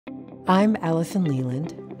I'm Allison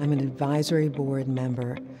Leland. I'm an advisory board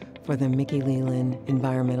member for the Mickey Leland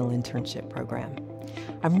Environmental Internship Program.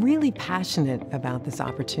 I'm really passionate about this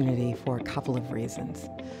opportunity for a couple of reasons.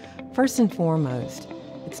 First and foremost,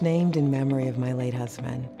 it's named in memory of my late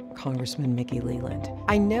husband, Congressman Mickey Leland.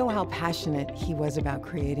 I know how passionate he was about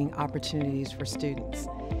creating opportunities for students,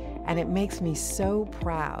 and it makes me so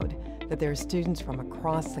proud that there are students from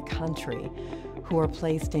across the country who are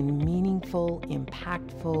placed in meaningful,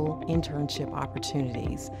 impactful internship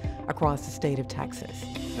opportunities across the state of Texas.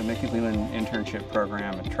 The Mickey Leland Internship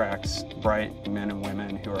Program attracts bright men and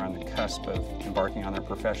women who are on the cusp of embarking on their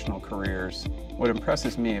professional careers. What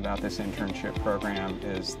impresses me about this internship program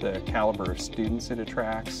is the caliber of students it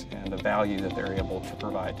attracts and the value that they're able to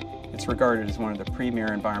provide. It's regarded as one of the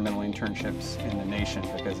premier environmental internships in the nation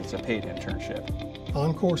because it's a paid internship.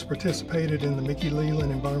 Encore's participated in the Mickey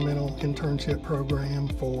Leland Environmental Internship Program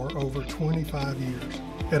for over 25 years.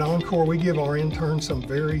 At Encore, we give our interns some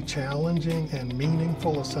very challenging and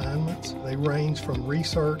meaningful assignments. They range from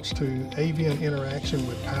research to avian interaction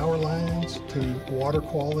with power lines to water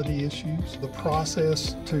quality issues. The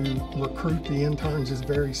process to recruit the interns is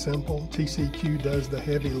very simple. TCEQ does the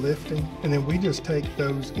heavy lifting, and then we just take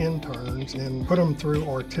those interns and put them through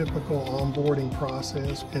our typical onboarding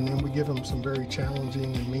process, and then we give them some very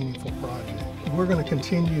challenging and meaningful projects. We're going to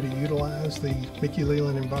continue to utilize the Mickey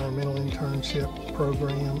Leland Environmental Internship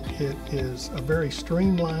Program. It is a very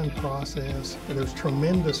streamlined process. There's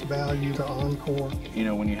tremendous value to Encore. You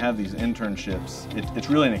know, when you have these internships, it's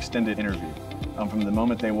really an extended interview. From the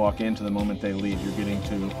moment they walk in to the moment they leave, you're getting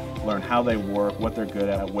to learn how they work, what they're good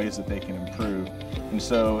at, ways that they can improve. And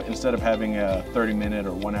so instead of having a 30-minute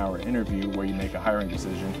or 1-hour interview where you make a hiring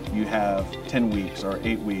decision, you have 10 weeks or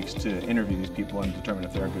 8 weeks to interview these people and determine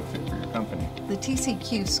if they're a good fit for your company. The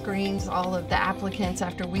TCEQ screens all of the applicants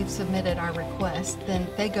after we've submitted our request. Then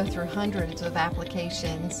they go through hundreds of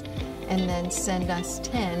applications and then send us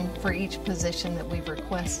 10 for each position that we've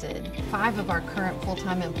requested. 5 of our current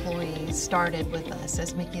full-time employees started with us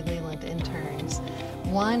as Mickey Leland interns.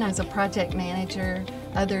 1 as a project manager,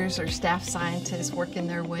 others are staff scientists working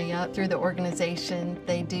their way up through the organization.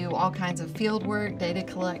 They do all kinds of field work, data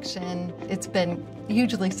collection. It's been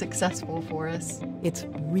hugely successful for us. It's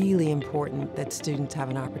really important that students have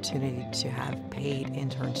an opportunity to have paid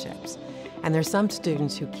internships. And there's some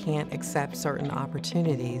students who can't accept certain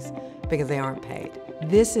opportunities because they aren't paid.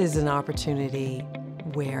 This is an opportunity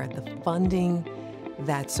where the funding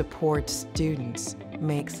that supports students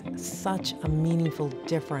makes such a meaningful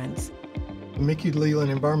difference. Mickey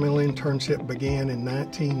Leland Environmental Internship began in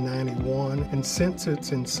 1991, and since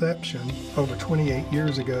its inception, over 28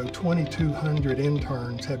 years ago, 2,200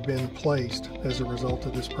 interns have been placed as a result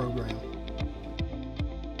of this program.